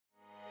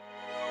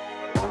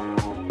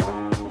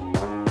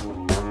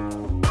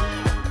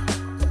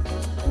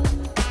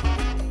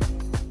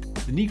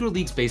Negro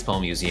Leagues Baseball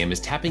Museum is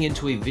tapping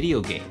into a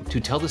video game to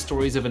tell the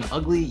stories of an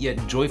ugly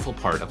yet joyful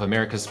part of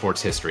America's sports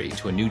history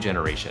to a new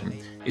generation.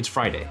 It's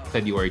Friday,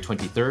 February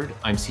 23rd.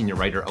 I'm senior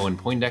writer Owen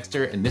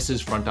Poindexter, and this is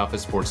Front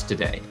Office Sports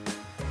Today.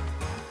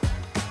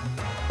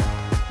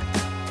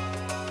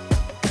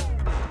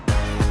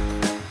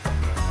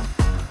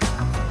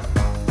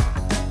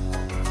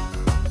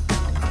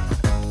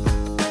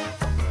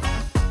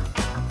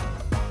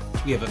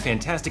 We have a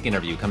fantastic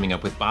interview coming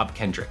up with Bob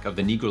Kendrick of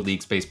the Negro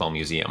Leagues Baseball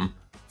Museum.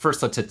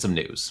 First, let's hit some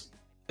news.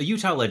 A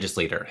Utah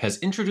legislator has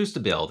introduced a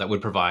bill that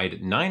would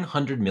provide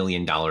 $900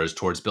 million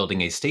towards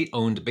building a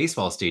state-owned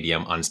baseball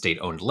stadium on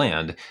state-owned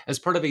land as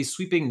part of a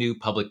sweeping new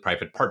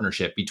public-private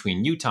partnership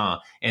between Utah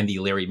and the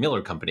Larry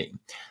Miller Company.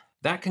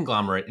 That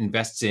conglomerate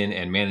invests in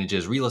and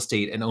manages real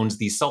estate and owns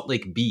the Salt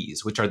Lake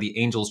Bees, which are the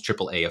Angels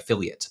AAA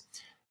affiliate.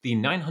 The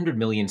 $900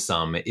 million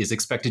sum is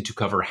expected to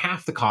cover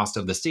half the cost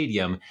of the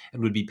stadium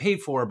and would be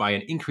paid for by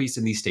an increase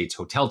in the state's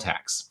hotel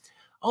tax.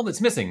 All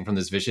that's missing from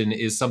this vision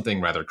is something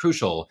rather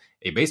crucial: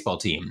 a baseball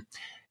team.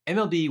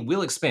 MLB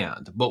will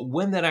expand, but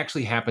when that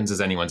actually happens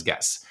is anyone's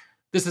guess.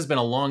 This has been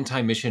a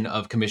long-time mission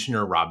of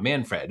Commissioner Rob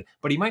Manfred,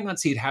 but he might not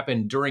see it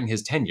happen during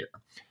his tenure.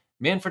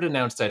 Manfred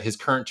announced that his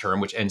current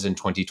term, which ends in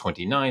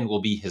 2029,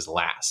 will be his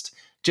last.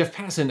 Jeff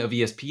Passan of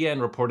ESPN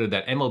reported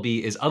that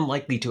MLB is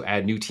unlikely to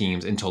add new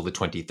teams until the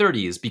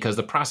 2030s because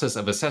the process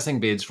of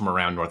assessing bids from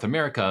around North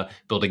America,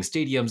 building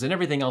stadiums, and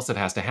everything else that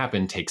has to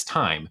happen takes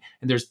time,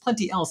 and there's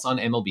plenty else on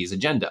MLB's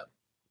agenda.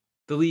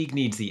 The league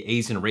needs the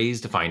A's and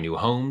Rays to find new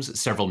homes,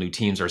 several new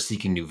teams are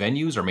seeking new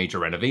venues or major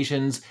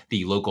renovations,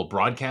 the local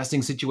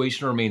broadcasting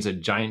situation remains a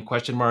giant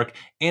question mark,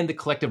 and the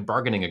collective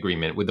bargaining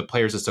agreement with the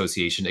Players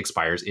Association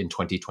expires in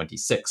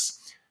 2026.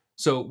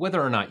 So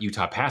whether or not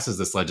Utah passes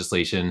this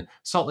legislation,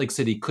 Salt Lake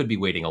City could be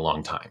waiting a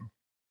long time.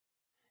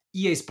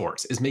 EA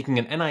Sports is making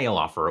an NIL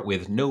offer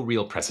with no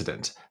real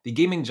precedent. The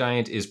gaming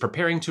giant is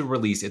preparing to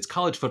release its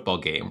college football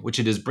game, which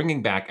it is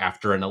bringing back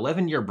after an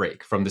 11-year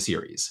break from the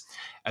series.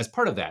 As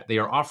part of that, they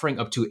are offering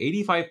up to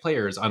 85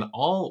 players on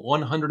all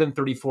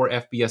 134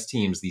 FBS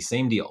teams the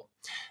same deal.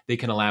 They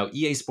can allow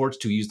EA Sports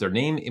to use their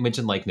name, image,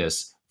 and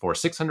likeness for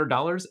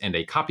 $600 and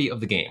a copy of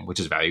the game, which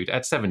is valued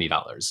at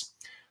 $70.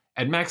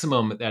 At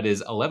maximum, that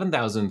is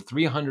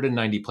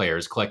 11,390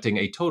 players collecting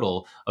a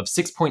total of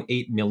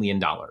 $6.8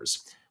 million.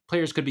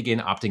 Players could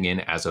begin opting in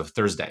as of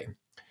Thursday.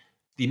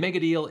 The mega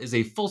deal is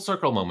a full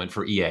circle moment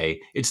for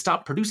EA. It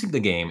stopped producing the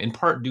game in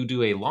part due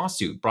to a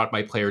lawsuit brought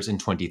by players in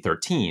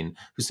 2013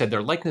 who said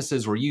their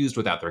likenesses were used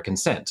without their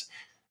consent.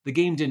 The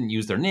game didn't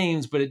use their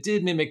names, but it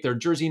did mimic their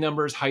jersey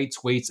numbers,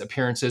 heights, weights,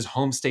 appearances,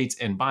 home states,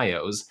 and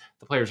bios.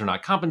 The players are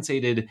not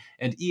compensated,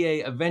 and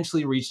EA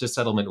eventually reached a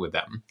settlement with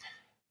them.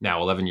 Now,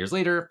 11 years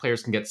later,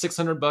 players can get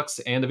 $600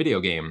 and a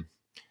video game.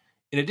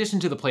 In addition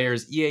to the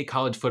players, EA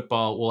College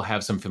Football will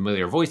have some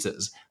familiar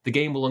voices. The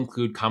game will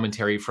include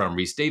commentary from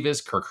Reese Davis,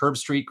 Kirk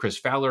Herbstreit, Chris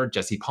Fowler,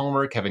 Jesse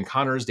Palmer, Kevin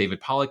Connors,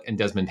 David Pollock, and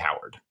Desmond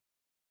Howard.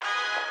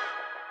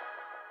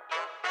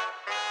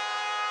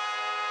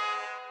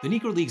 The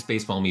Negro Leagues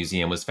Baseball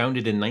Museum was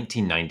founded in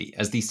 1990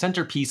 as the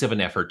centerpiece of an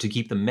effort to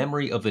keep the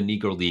memory of the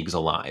Negro Leagues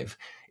alive.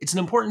 It's an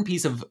important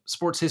piece of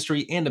sports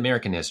history and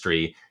American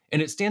history,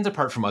 and it stands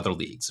apart from other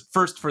leagues.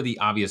 First, for the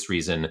obvious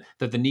reason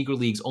that the Negro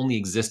Leagues only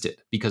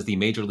existed because the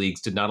major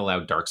leagues did not allow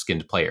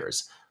dark-skinned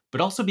players,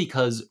 but also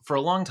because, for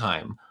a long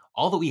time,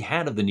 all that we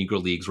had of the Negro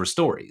Leagues were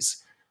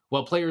stories.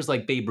 While players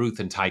like Babe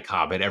Ruth and Ty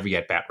Cobb had every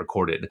at-bat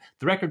recorded,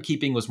 the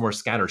record-keeping was more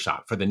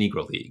scattershot for the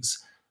Negro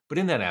Leagues. But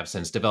in that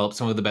absence developed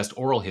some of the best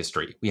oral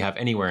history we have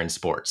anywhere in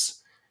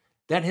sports.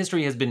 That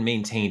history has been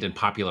maintained and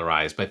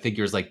popularized by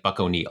figures like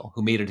Buck O'Neil,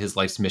 who made it his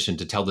life's mission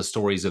to tell the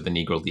stories of the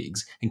Negro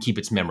Leagues and keep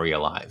its memory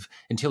alive,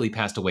 until he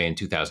passed away in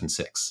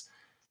 2006.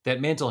 That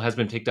mantle has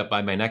been picked up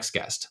by my next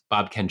guest,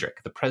 Bob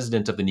Kendrick, the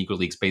president of the Negro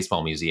Leagues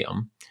Baseball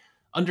Museum.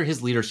 Under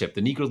his leadership,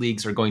 the Negro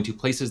Leagues are going to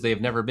places they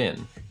have never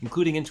been,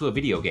 including into a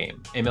video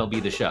game,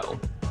 MLB The Show.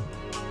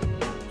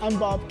 I'm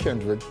Bob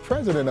Kendrick,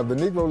 president of the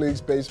Negro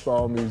Leagues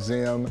Baseball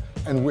Museum,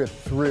 and we're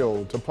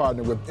thrilled to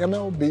partner with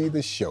MLB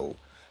The Show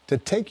to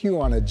take you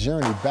on a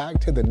journey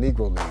back to the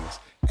Negro Leagues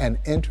and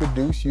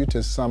introduce you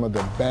to some of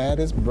the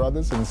baddest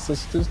brothers and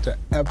sisters to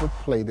ever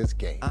play this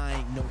game.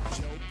 I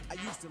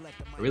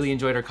really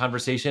enjoyed our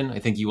conversation. I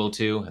think you will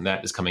too, and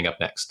that is coming up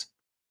next.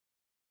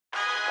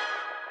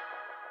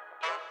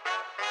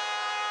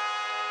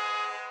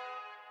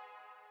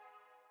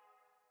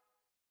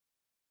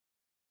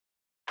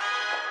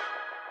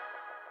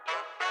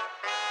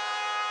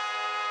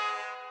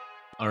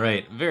 All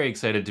right, very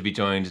excited to be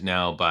joined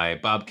now by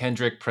Bob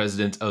Kendrick,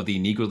 president of the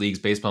Negro Leagues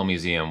Baseball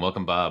Museum.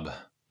 Welcome, Bob.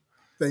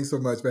 Thanks so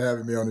much for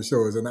having me on the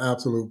show. It's an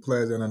absolute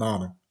pleasure and an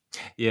honor.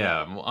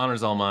 Yeah, well,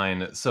 honor's all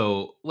mine.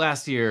 So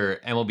last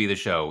year, MLB The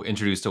Show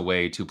introduced a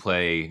way to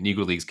play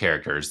Negro Leagues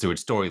characters through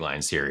its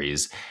storyline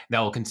series.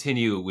 That will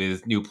continue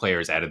with new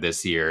players added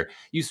this year.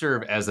 You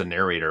serve as the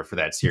narrator for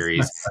that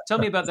series. Tell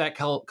me about that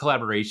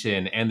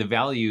collaboration and the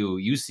value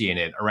you see in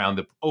it around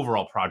the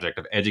overall project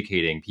of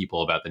educating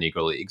people about the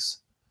Negro Leagues.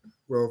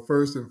 Well,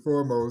 first and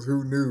foremost,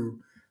 who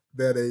knew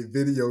that a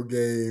video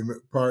game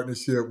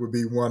partnership would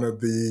be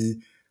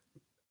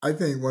I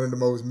think, one of the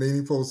most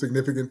meaningful,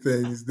 significant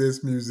things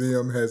this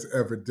museum has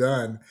ever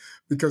done,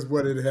 because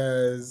what it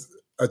has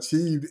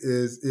achieved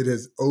is it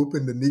has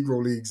opened the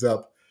Negro Leagues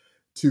up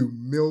to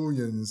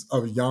millions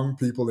of young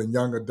people and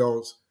young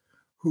adults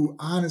who,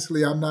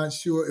 honestly, I'm not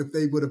sure if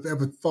they would have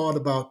ever thought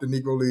about the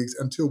Negro Leagues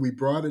until we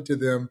brought it to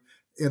them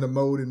in a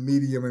mode and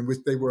medium in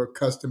which they were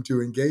accustomed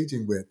to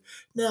engaging with.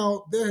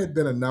 Now, there had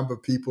been a number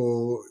of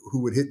people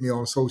who would hit me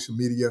on social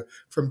media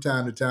from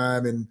time to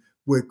time and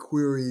would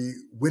query,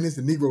 when is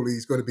the Negro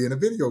Leagues going to be in a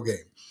video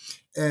game?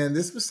 And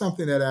this was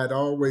something that I'd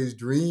always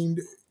dreamed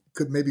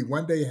could maybe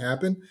one day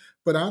happen.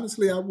 But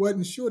honestly, I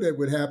wasn't sure that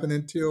would happen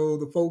until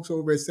the folks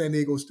over at San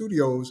Diego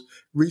Studios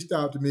reached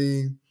out to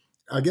me,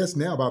 I guess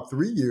now about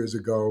 3 years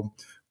ago,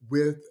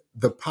 with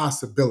the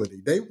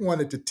possibility. They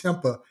wanted to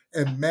temper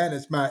and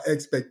manage my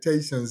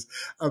expectations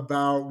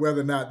about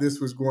whether or not this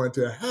was going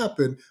to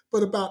happen,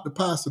 but about the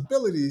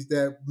possibilities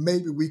that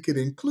maybe we could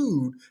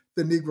include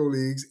the Negro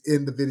Leagues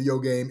in the video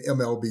game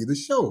MLB The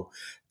Show.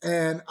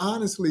 And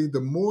honestly,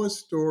 the more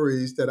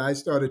stories that I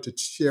started to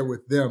share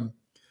with them,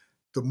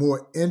 the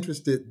more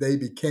interested they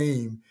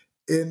became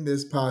in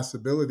this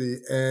possibility.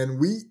 And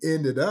we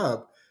ended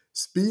up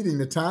speeding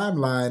the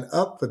timeline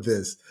up for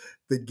this.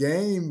 The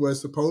game was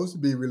supposed to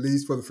be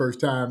released for the first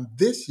time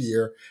this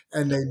year,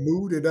 and they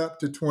moved it up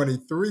to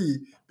 23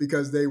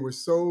 because they were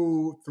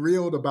so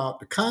thrilled about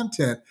the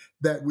content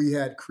that we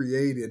had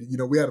created. You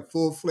know, we had a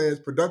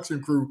full-fledged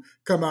production crew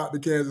come out to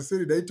Kansas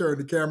City. They turned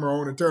the camera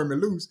on and turned me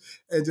loose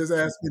and just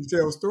asked me to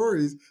tell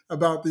stories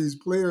about these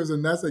players,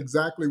 and that's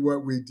exactly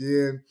what we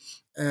did.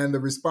 And the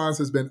response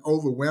has been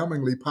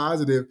overwhelmingly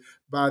positive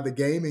by the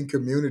gaming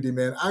community,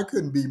 man. I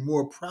couldn't be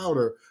more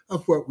prouder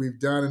of what we've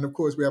done. And of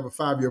course, we have a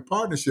 5-year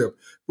partnership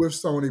with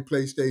Sony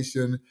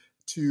PlayStation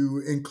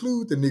to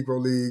include the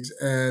Negro Leagues.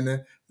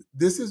 And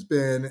this has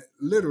been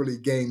literally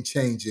game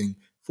changing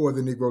for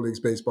the Negro Leagues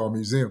Baseball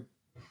Museum.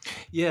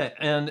 Yeah,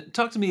 and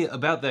talk to me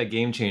about that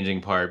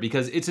game-changing part,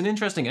 because it's an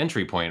interesting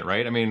entry point,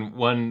 right? I mean,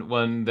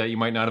 one that you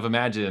might not have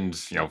imagined,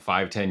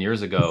 5, 10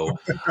 years ago.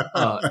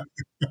 Uh,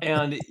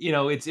 and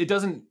it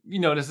doesn't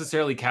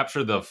necessarily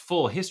capture the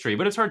full history,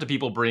 but it's hard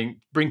to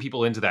bring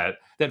people into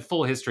that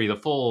full history, the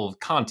full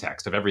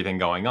context of everything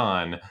going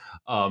on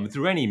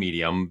through any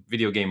medium,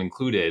 video game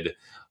included.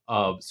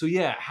 So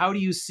yeah, how do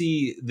you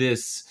see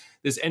this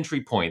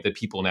entry point that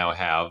people now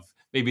have?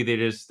 Maybe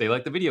they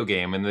like the video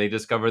game and they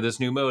discover this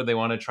new mode, they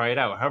want to try it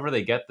out. However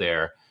they get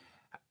there,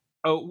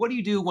 what do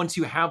you do once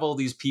you have all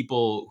these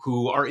people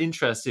who are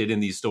interested in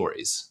these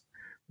stories?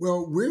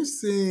 Well, we're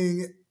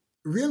seeing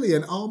really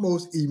an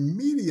almost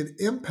immediate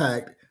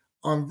impact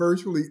on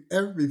virtually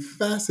every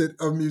facet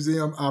of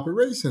museum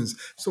operations.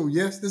 So,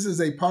 yes, this is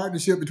a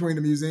partnership between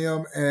the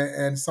museum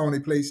and Sony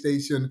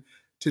PlayStation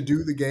to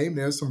do the game.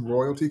 There's some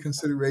royalty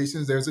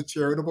considerations. There's a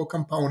charitable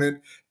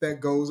component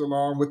that goes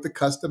along with the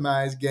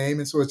customized game.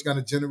 And so it's going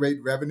to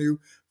generate revenue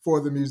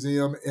for the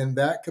museum in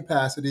that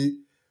capacity.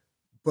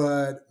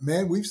 But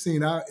man, we've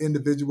seen our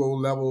individual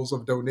levels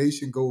of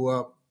donation go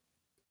up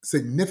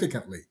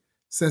significantly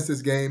since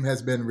this game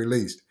has been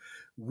released.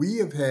 We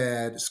have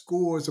had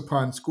scores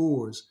upon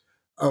scores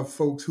of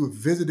folks who have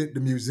visited the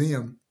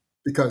museum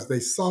because they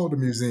saw the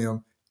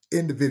museum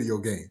in the video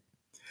game.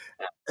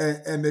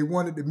 And they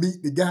wanted to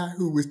meet the guy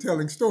who was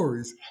telling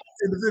stories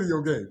in the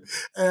video game.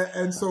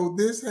 And so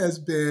this has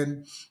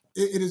been,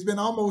 it has been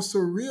almost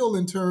surreal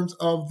in terms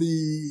of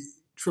the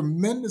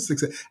tremendous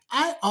success.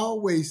 I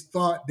always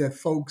thought that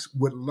folks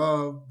would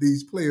love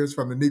these players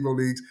from the Negro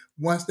Leagues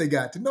once they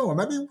got to know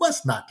them. I mean,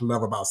 what's not to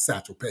love about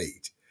Satchel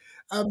Paige?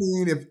 I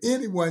mean, if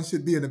anyone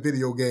should be in a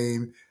video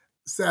game,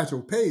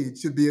 Satchel Paige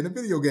should be in a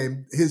video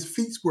game. His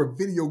feats were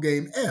video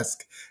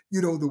game-esque.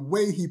 You know, the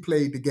way he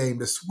played the game,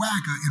 the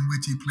swagger in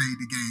which he played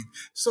the game.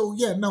 So,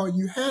 yeah, no,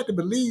 you had to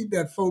believe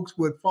that folks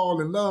would fall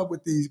in love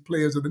with these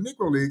players of the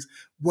Negro Leagues.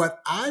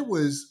 What I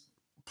was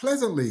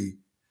pleasantly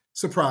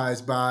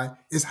surprised by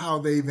is how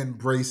they've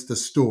embraced the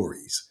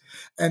stories.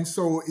 And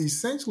so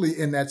essentially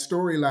in that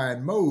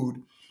storyline mode,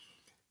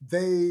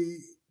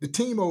 the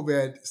team over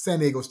at San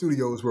Diego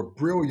Studios were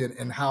brilliant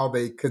in how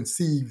they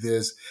conceived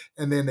this.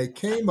 And then they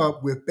came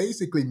up with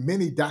basically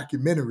mini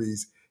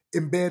documentaries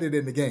embedded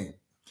in the game.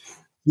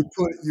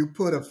 You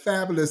put a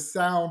fabulous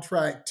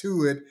soundtrack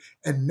to it,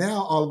 and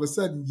now all of a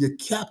sudden you're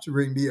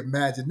capturing the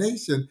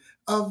imagination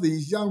of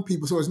these young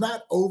people. So it's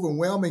not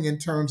overwhelming in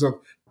terms of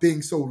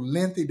being so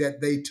lengthy that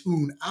they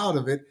tune out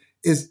of it.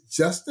 It's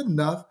just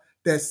enough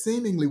that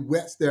seemingly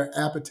whets their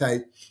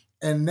appetite.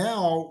 And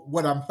now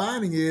what I'm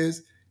finding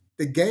is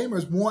the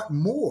gamers want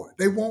more.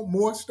 They want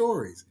more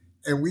stories.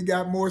 And we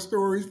got more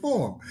stories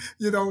for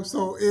them.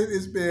 So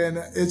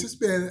it's just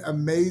been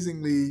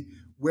amazingly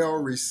well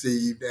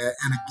received.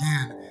 And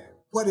again,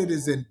 what it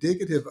is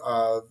indicative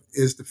of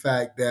is the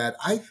fact that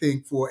I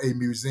think for a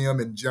museum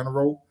in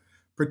general,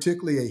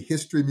 particularly a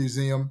history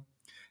museum,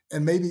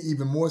 and maybe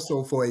even more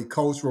so for a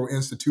cultural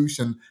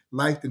institution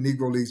like the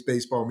Negro Leagues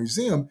Baseball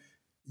Museum,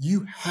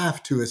 you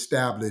have to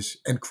establish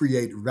and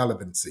create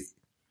relevancy.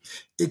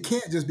 It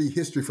can't just be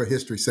history for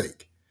history's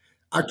sake.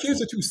 Our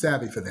kids are too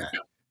savvy for that.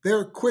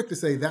 They're quick to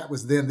say that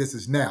was then, this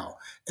is now.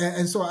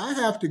 And so I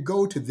have to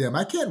go to them.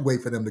 I can't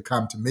wait for them to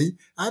come to me.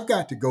 I've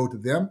got to go to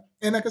them.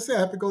 And like I said, I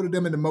have to go to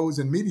them in the modes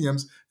and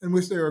mediums in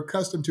which they're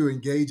accustomed to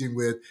engaging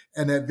with.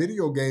 And that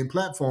video game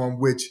platform,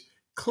 which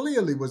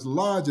clearly was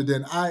larger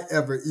than I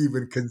ever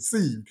even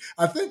conceived.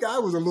 I think I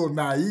was a little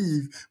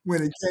naive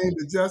when it came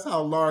to just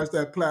how large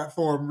that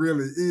platform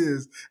really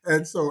is.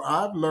 And so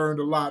I've learned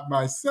a lot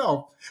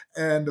myself.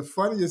 And the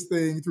funniest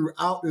thing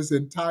throughout this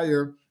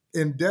entire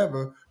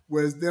endeavor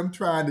was them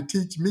trying to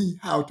teach me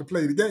how to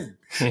play the game.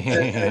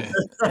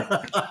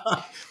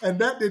 And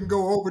that didn't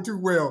go over too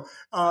well.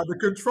 The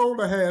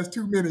controller has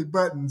too many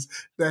buttons.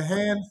 The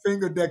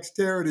hand-finger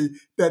dexterity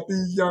that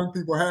these young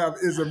people have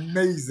is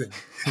amazing.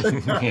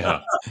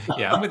 Yeah,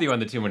 I'm with you on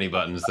the too many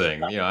buttons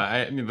thing.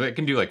 I mean, I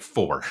can do like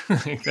 4.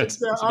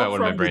 That's about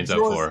what my brain's up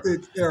for.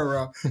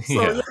 Era.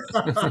 So,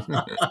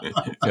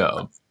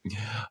 yeah.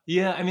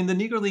 Yeah, I mean, the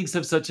Negro Leagues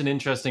have such an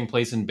interesting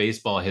place in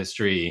baseball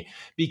history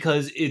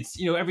because it's,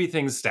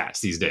 everything's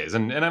stats these days.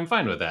 And I'm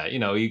fine with that.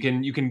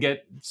 You can get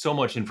so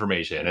much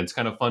information. It's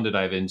kind of fun to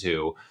dive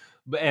into.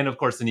 And of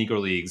course, the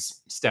Negro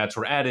Leagues stats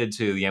were added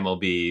to the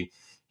MLB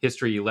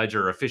history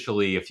ledger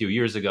officially a few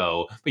years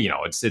ago. But,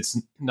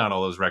 it's not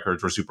all those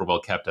records were super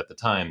well kept at the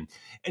time.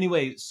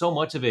 Anyway, so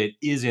much of it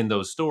is in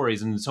those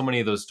stories. And so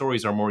many of those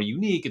stories are more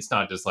unique. It's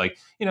not just like,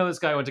 this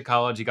guy went to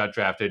college, he got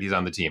drafted, he's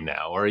on the team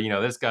now. Or,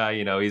 this guy,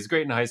 he's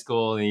great in high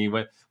school and he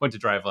went to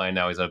Driveline,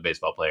 now he's a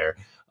baseball player.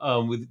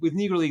 With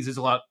Negro Leagues, there's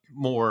a lot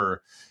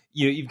more.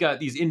 You've got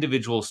these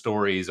individual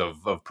stories of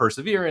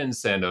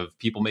perseverance and of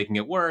people making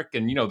it work.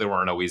 And, they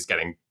weren't always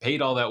getting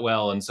paid all that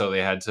well. And so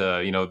they had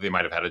to, they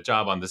might have had a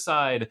job on the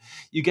side.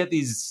 You get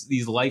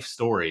these life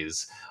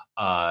stories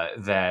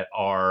that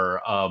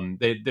are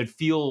that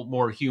feel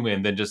more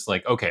human than just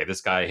like, okay,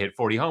 this guy hit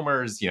 40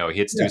 homers, he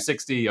hits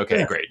 260.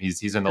 Okay, great.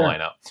 He's in the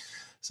lineup.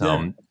 So,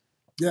 and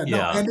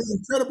the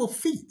incredible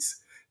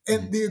feats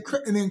and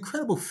the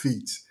incredible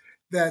feats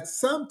that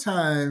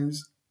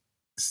sometimes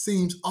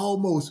seems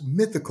almost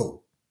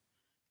mythical,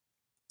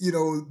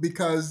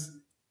 because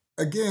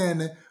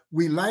again,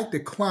 we like the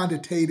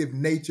quantitative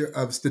nature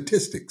of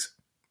statistics,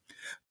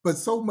 but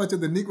so much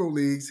of the Negro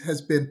Leagues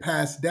has been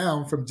passed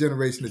down from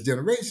generation to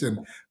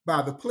generation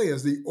by the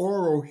players. The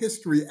oral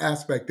history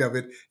aspect of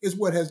it is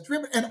what has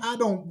driven, and I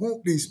don't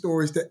want these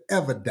stories to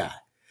ever die.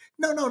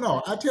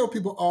 No. I tell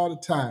people all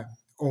the time,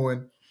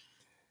 Owen,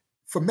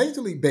 for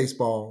Major League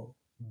Baseball,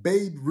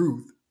 Babe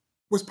Ruth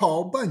was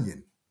Paul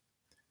Bunyan.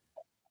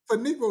 For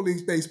Negro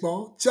Leagues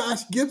Baseball,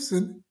 Josh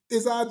Gibson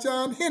is our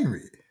John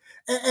Henry.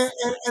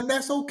 And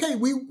that's okay.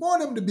 We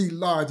want him to be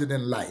larger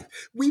than life.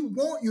 We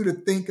want you to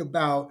think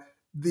about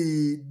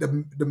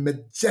the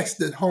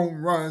majestic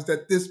home runs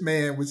that this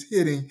man was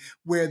hitting,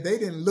 where they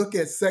didn't look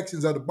at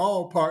sections of the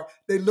ballpark,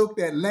 they looked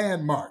at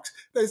landmarks.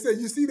 They said,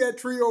 you see that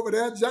tree over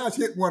there? Josh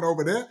hit one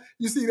over there.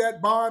 You see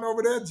that barn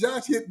over there?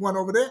 Josh hit one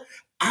over there.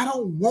 I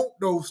don't want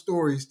those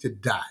stories to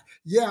die.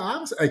 Yeah,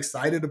 I'm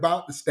excited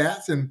about the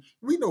stats, and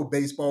we know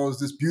baseball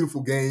is this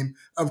beautiful game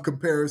of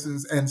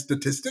comparisons and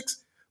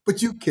statistics,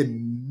 but you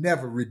can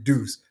never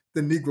reduce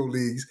the Negro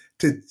Leagues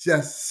to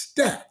just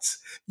stats.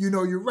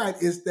 You're right.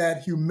 It's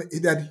that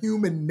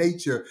human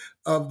nature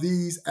of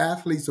these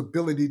athletes'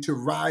 ability to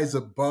rise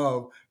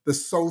above the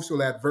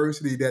social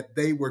adversity that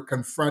they were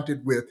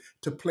confronted with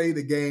to play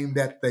the game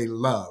that they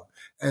love.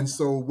 And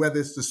so whether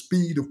it's the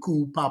speed of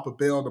Cool Papa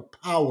Bell, the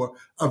power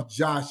of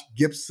Josh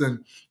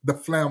Gibson, the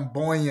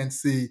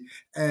flamboyancy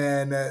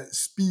and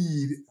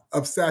speed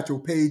of Satchel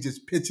Paige's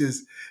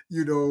pitches,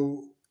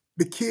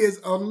 the kids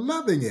are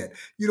loving it.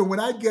 When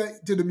I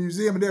get to the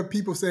museum and there are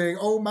people saying,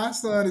 oh, my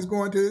son is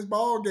going to his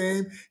ball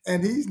game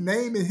and he's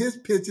naming his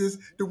pitches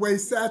the way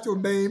Satchel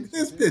named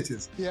his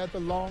pitches. He had the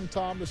long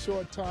time, the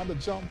short time, the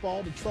jump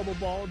ball, the trouble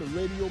ball, the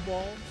radio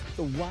ball,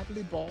 the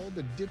wobbly ball,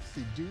 the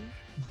dipsy-do.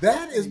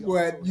 That's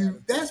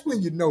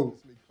when you know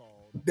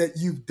that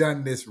you've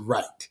done this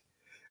right.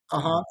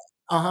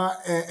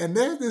 And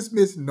there's this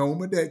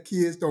misnomer that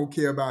kids don't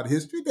care about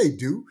history. They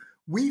do.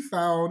 We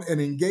found an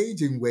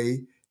engaging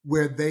way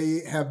where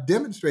they have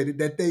demonstrated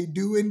that they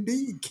do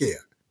indeed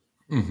care.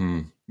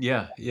 Mm-hmm.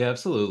 Yeah,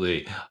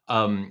 absolutely.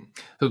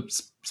 So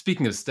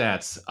speaking of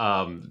stats,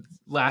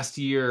 last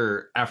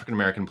year,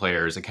 African-American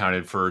players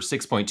accounted for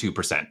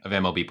 6.2% of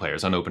MLB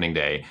players on opening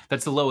day.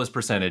 That's the lowest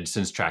percentage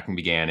since tracking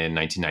began in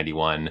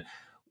 1991.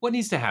 What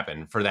needs to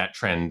happen for that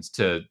trend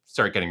to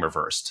start getting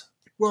reversed?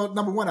 Well,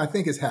 number one, I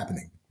think it's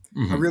happening.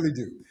 Mm-hmm. I really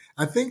do.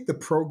 I think the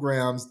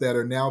programs that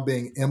are now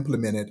being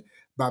implemented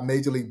by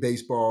Major League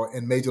Baseball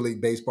and Major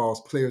League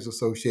Baseball's Players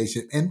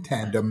Association in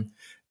tandem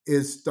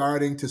is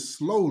starting to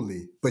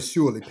slowly but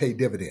surely pay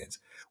dividends.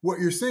 What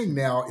you're seeing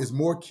now is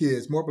more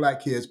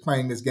Black kids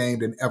playing this game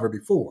than ever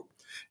before.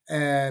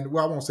 And,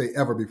 well, I won't say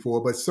ever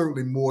before, but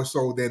certainly more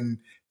so than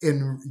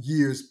in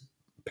years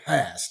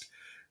past.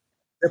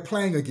 They're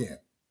playing again.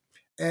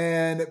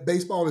 And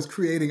baseball is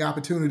creating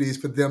opportunities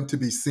for them to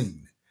be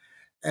seen.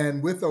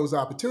 And with those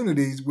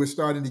opportunities, we're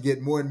starting to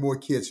get more and more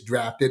kids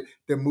drafted.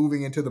 They're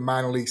moving into the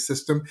minor league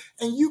system.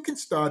 And you can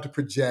start to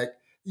project,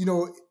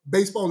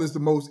 baseball is the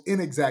most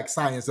inexact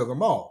science of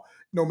them all.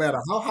 No matter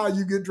how high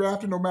you get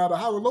drafted, no matter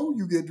how low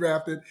you get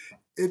drafted,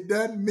 it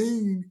doesn't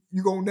mean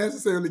you're going to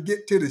necessarily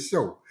get to the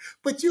show.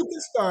 But you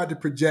can start to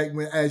project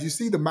as you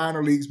see the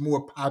minor leagues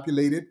more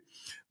populated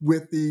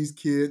with these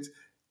kids,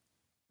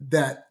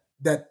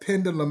 that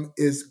pendulum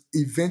is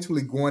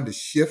eventually going to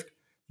shift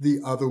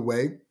the other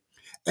way.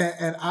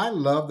 And I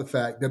love the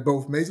fact that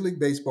both Major League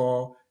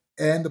Baseball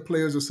and the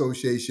Players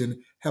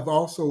Association have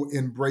also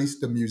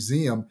embraced the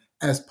museum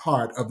as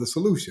part of the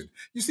solution.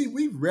 You see,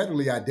 we've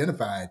readily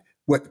identified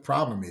what the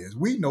problem is.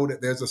 We know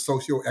that there's a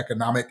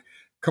socioeconomic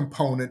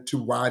component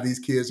to why these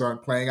kids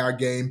aren't playing. Our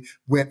game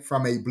went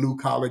from a blue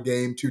collar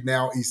game to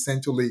now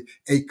essentially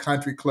a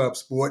country club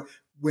sport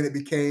when it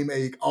became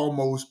a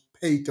almost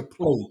pay to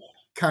play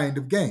kind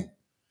of game.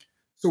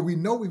 So we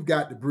know we've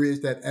got to bridge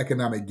that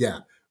economic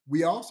gap.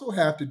 We also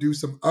have to do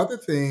some other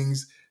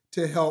things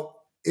to help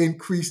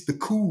increase the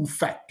cool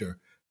factor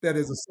that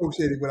is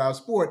associated with our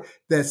sport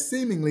that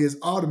seemingly is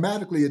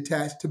automatically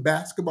attached to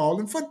basketball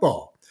and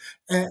football.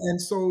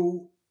 And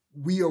so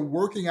we are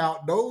working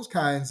out those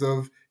kinds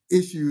of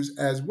issues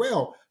as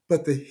well.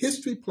 But the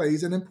history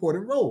plays an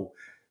important role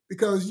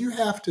because you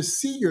have to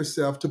see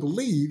yourself to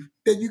believe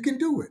that you can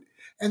do it.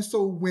 And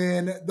so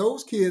when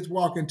those kids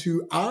walk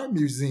into our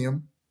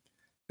museum,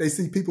 they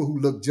see people who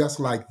look just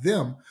like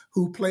them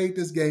who played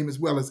this game as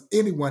well as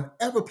anyone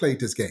ever played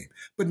this game.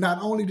 But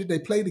not only did they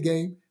play the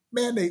game,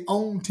 man, they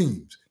owned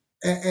teams.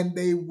 And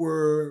they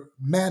were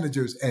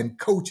managers and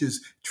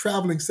coaches,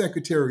 traveling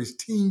secretaries,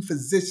 team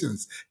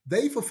physicians.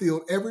 They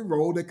fulfilled every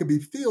role that could be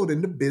filled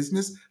in the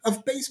business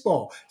of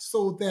baseball.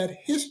 So that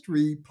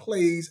history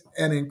plays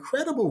an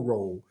incredible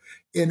role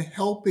in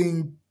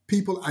helping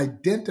people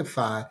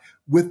identify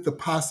with the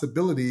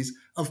possibilities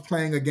of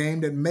playing a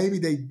game that maybe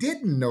they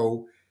didn't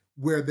know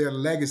where their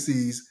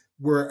legacies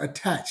were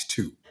attached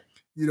to.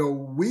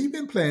 We've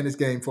been playing this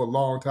game for a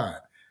long time.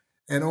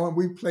 And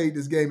we've played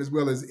this game as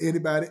well as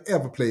anybody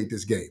ever played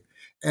this game.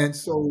 And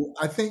so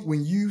I think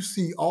when you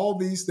see all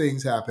these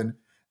things happen,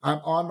 I'm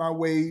on my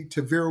way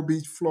to Vero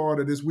Beach,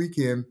 Florida this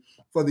weekend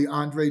for the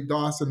Andre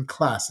Dawson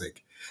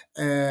Classic.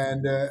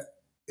 And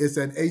it's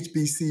an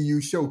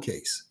HBCU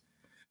showcase.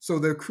 So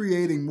they're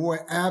creating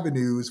more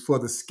avenues for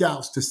the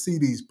scouts to see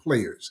these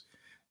players.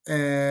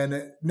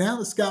 And now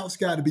the scouts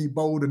got to be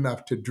bold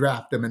enough to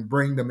draft them and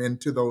bring them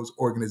into those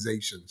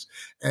organizations.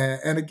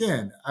 And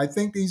again, I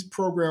think these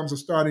programs are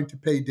starting to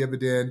pay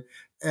dividend.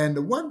 And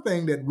the one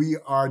thing that we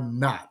are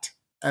not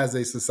as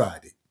a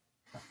society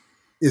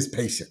is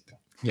patient.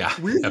 Yeah,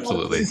 We're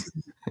absolutely.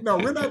 No,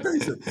 we're not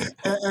patient.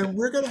 And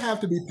we're going to have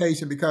to be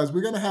patient because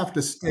we're going to have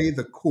to stay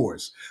the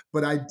course.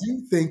 But I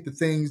do think the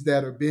things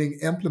that are being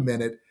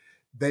implemented,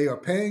 they are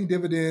paying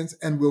dividends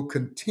and will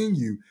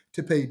continue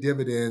to pay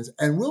dividends.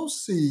 And we'll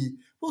see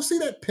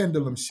that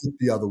pendulum shift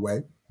the other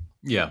way.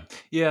 Yeah.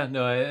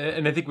 No,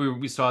 and I think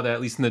we saw that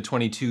at least in the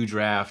 22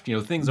 draft.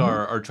 Things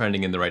are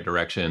trending in the right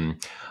direction.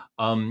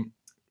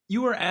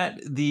 You were at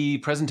the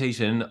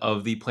presentation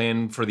of the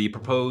plan for the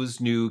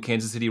proposed new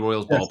Kansas City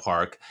Royals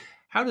ballpark.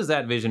 How does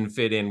that vision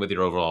fit in with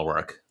your overall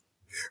work?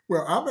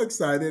 Well, I'm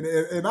excited,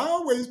 and I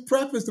always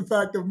preface the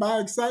fact of my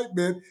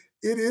excitement.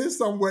 It is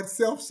somewhat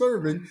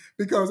self-serving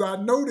because I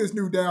know this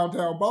new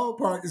downtown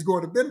ballpark is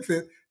going to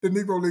benefit the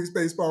Negro Leagues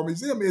Baseball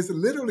Museum. It's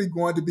literally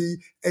going to be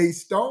a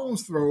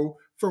stone's throw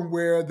from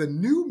where the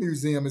new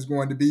museum is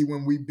going to be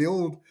when we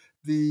build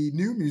the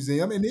new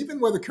museum, and even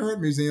where the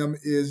current museum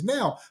is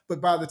now.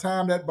 But by the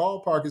time that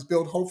ballpark is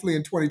built, hopefully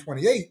in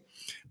 2028,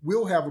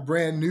 we'll have a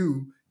brand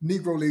new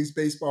Negro Leagues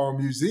Baseball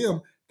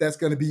Museum that's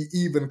going to be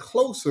even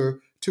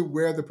closer to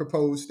where the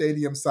proposed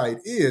stadium site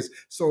is.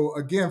 So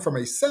again, from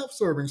a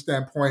self-serving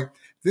standpoint,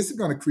 this is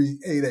going to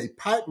create a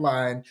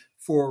pipeline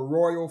for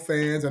Royal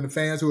fans and the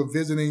fans who are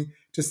visiting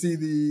to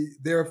see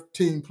their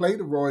team play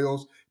the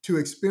Royals to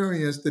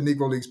experience the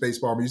Negro Leagues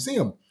Baseball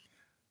Museum.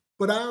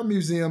 But our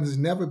museum has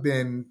never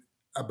been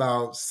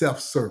about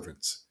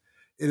self-servants.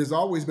 It has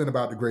always been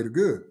about the greater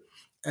good.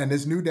 And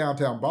this new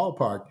downtown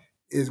ballpark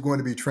is going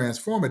to be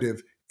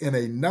transformative in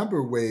a number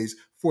of ways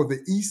for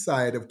the east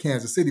side of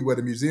Kansas City, where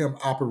the museum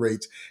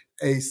operates,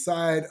 a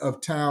side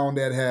of town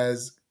that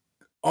has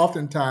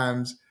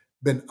oftentimes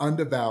been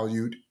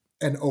undervalued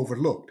and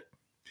overlooked.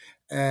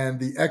 And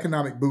the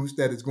economic boost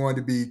that is going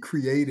to be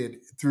created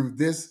through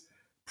this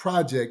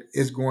project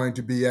is going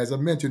to be, as I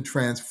mentioned,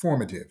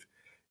 transformative.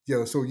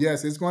 So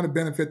yes, it's going to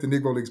benefit the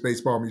Negro Leagues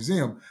Baseball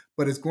Museum,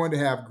 but it's going to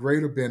have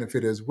greater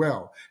benefit as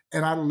well.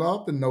 And I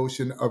love the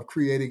notion of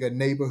creating a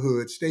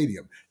neighborhood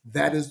stadium.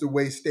 That is the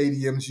way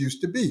stadiums used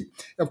to be.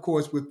 Of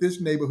course, with this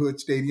neighborhood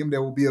stadium,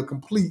 there will be a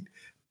complete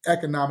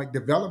economic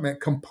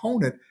development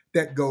component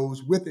that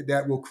goes with it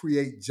that will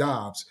create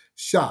jobs,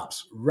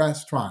 shops,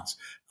 restaurants.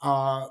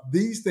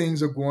 These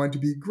things are going to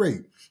be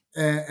great.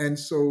 And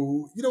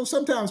so,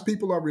 sometimes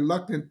people are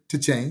reluctant to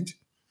change.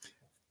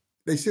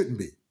 They shouldn't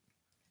be.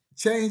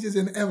 Change is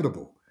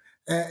inevitable.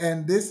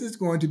 And this is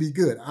going to be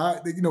good.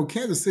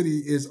 Kansas City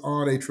is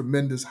on a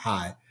tremendous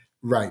high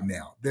right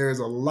now. There's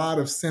a lot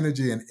of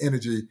synergy and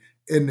energy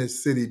in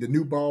this city. The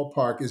new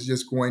ballpark is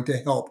just going to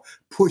help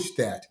push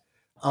that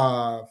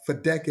for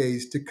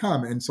decades to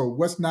come. And so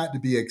what's not to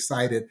be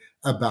excited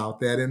about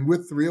that? And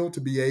we're thrilled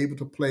to be able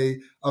to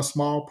play a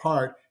small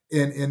part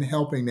in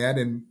helping that.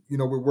 And,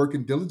 we're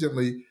working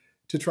diligently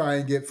to try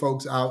and get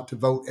folks out to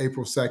vote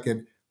April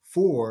 2nd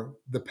for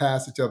the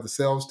passage of the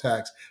sales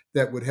tax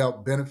that would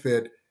help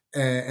benefit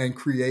and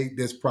create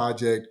this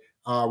project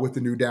with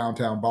the new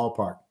downtown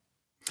ballpark.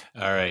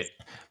 All right.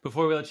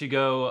 Before we let you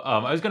go,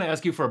 I was going to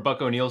ask you for a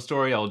Buck O'Neil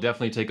story. I'll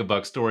definitely take a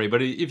Buck story.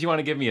 But if you want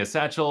to give me a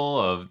Satchel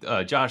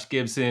of Josh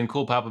Gibson,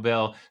 Cool Papa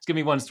Bell, just give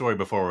me one story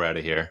before we're out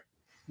of here.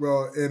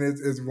 Well, and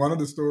it's one of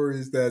the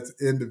stories that's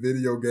in the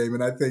video game.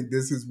 And I think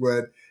this is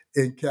what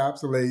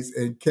encapsulates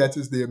and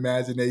catches the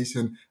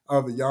imagination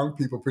of the young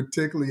people,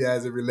 particularly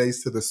as it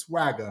relates to the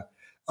swagger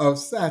of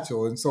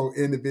Satchel. And so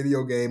in the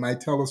video game, I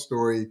tell a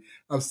story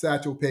of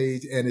Satchel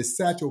Paige and his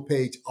Satchel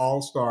Paige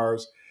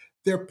All-Stars.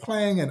 They're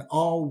playing an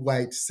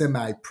all-white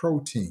semi-pro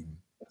team.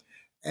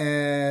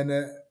 And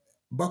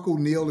Buck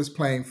O'Neil is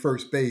playing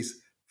first base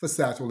for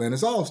Satchel and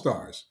his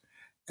All-Stars.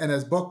 And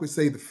as Buck would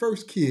say, the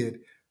first kid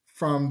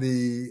from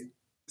the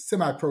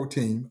semi-pro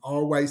team,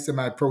 all-white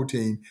semi-pro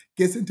team,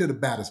 gets into the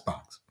batter's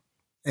box.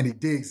 And he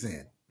digs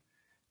in.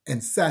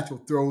 And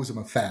Satchel throws him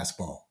a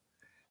fastball.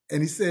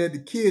 And he said the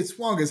kid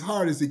swung as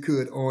hard as he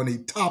could on. He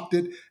topped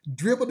it,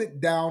 dribbled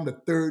it down the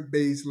third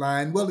base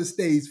line. Well, it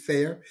stays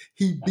fair.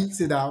 He beats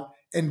it out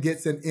and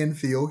gets an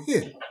infield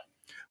hit.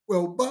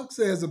 Well, Buck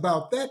says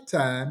about that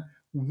time,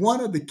 one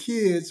of the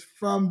kids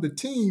from the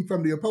team,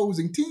 from the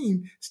opposing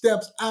team,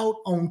 steps out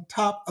on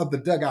top of the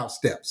dugout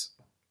steps.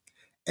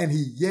 And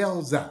he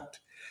yells out,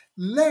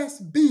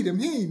 "Let's beat him.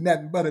 He ain't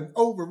nothing but an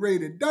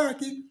overrated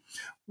darky."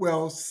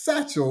 Well,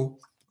 Satchel,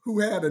 who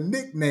had a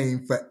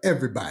nickname for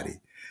everybody,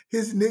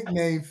 his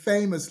nickname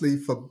famously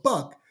for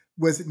Buck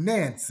was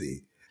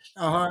Nancy.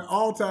 Our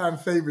all-time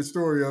favorite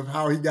story of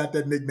how he got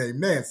that nickname,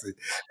 Nancy.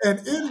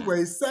 And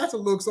anyway,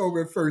 Satchel looks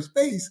over at first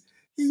base.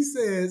 He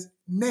says,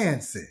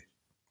 "Nancy,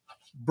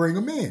 bring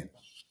him in."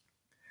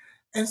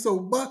 And so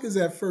Buck is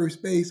at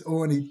first base,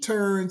 and he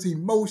turns, he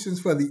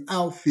motions for the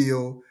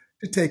outfield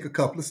to take a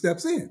couple of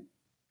steps in.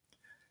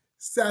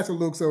 Satchel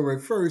looks over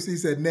at first. He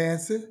said,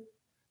 "Nancy,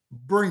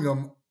 bring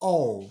them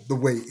all the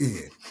way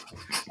in."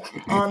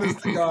 Honest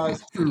to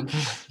God's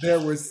truth, there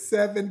were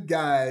 7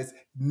 guys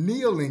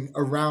kneeling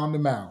around the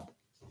mound.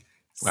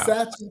 Wow.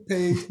 Satchel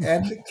Paige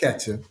and the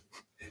catcher,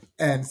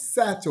 and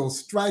Satchel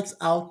strikes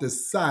out the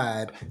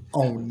side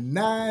on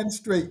 9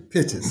 straight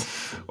pitches.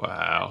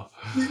 Wow.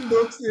 He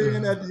looks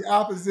in at the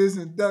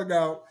opposition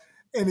dugout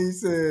and he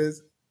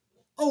says,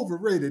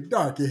 "Overrated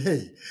darky,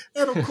 hey."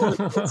 And of course,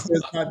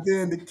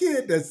 then the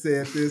kid that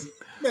said this,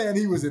 man,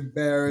 he was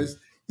embarrassed.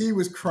 He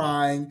was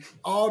crying.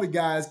 All the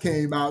guys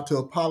came out to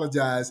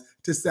apologize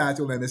to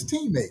Satchel and his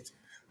teammates.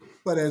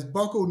 But as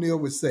Buck O'Neil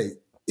would say,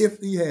 if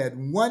he had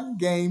one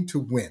game to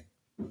win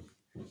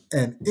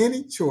and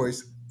any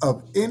choice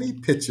of any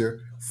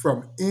pitcher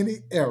from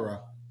any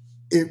era,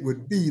 it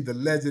would be the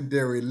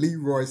legendary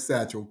Leroy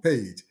Satchel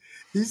Paige.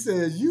 He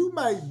says you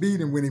might beat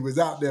him when he was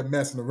out there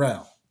messing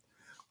around,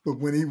 but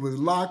when he was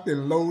locked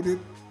and loaded,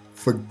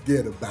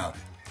 forget about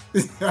it.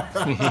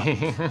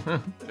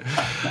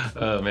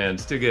 Oh, man,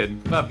 it's too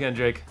good. Bob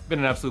Kendrick, been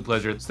an absolute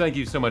pleasure. Thank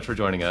you so much for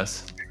joining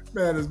us.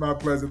 Man, it's my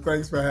pleasure.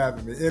 Thanks for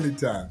having me.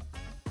 Anytime.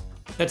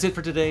 That's it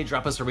for today.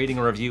 Drop us a rating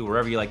or review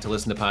wherever you like to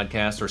listen to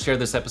podcasts or share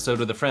this episode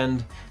with a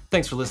friend.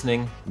 Thanks for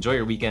listening. Enjoy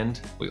your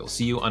weekend. We will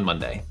see you on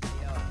Monday.